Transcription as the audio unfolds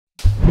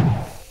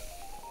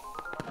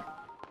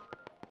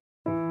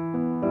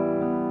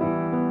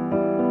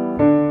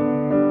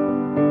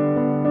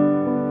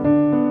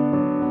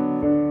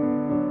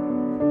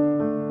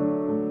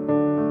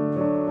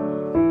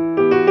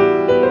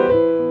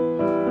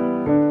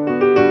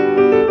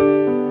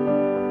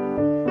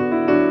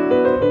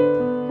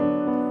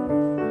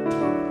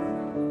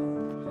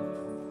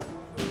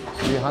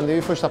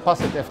ju första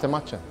passet efter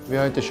matchen. Vi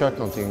har inte kört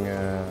någonting.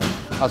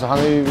 Alltså han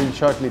har ju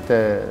kört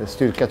lite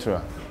styrka tror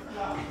jag.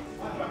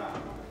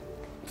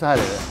 Så här är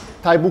det.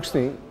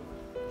 Thai-boxning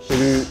är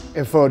ju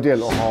en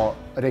fördel att ha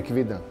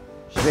räckvidden.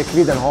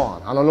 Räckvidden har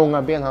han. Han har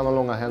långa ben, han har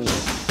långa händer.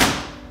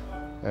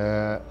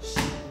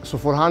 Så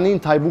får han in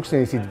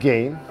thai-boxning i sitt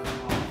game,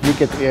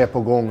 vilket är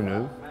på gång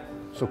nu,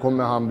 så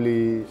kommer han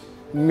bli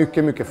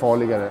mycket, mycket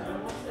farligare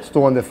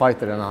stående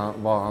fighter än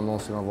vad han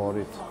någonsin har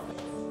varit.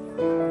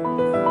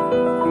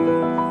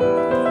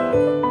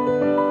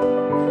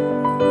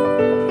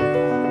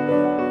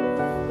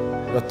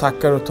 Jag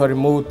tackar och tar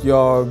emot.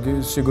 Jag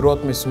suger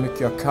åt mig så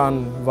mycket jag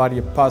kan.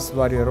 Varje pass,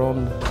 varje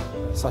rond.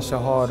 Sasha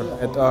har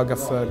ett öga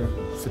för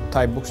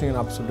thai-boxningen,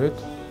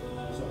 absolut.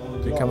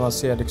 Det kan man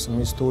se liksom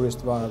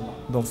historiskt vad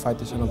de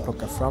fighters han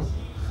plockar fram.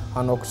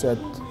 Han har också ett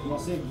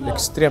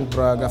extremt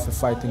bra öga för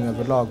fighting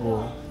överlag och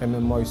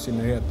MMA i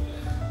synnerhet.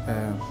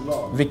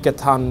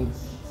 Vilket han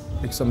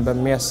liksom bär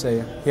med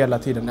sig hela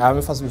tiden.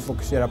 Även fast vi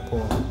fokuserar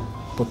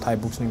på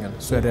thai-boxningen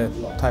så är det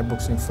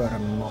thai-boxning för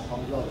MMA.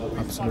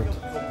 Absolut.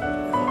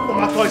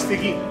 Om man tar ett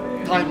steg in,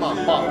 tajma,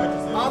 bam.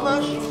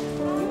 Annars,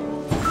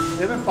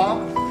 även bam.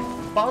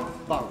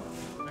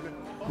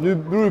 Nu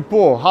beror det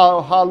på,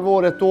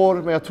 halvår, ett år,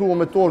 men jag tror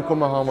om ett år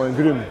kommer han vara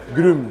en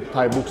grym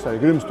thai-boxare,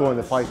 grym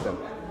stående fighter.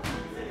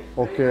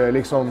 Och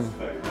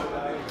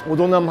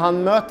då när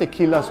han möter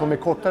killar som är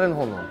kortare än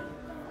honom,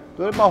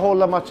 då är det bara att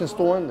hålla matchen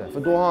stående, för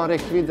då har han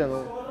räckvidden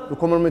och då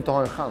kommer de inte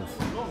ha en chans.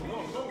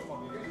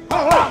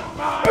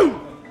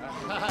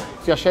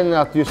 Så jag känner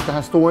att just den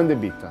här stående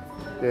biten,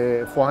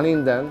 får han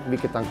in den,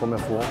 vilket han kommer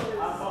få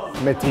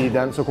med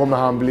tiden, så kommer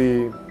han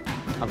bli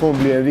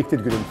en riktigt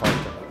grym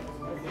fighter.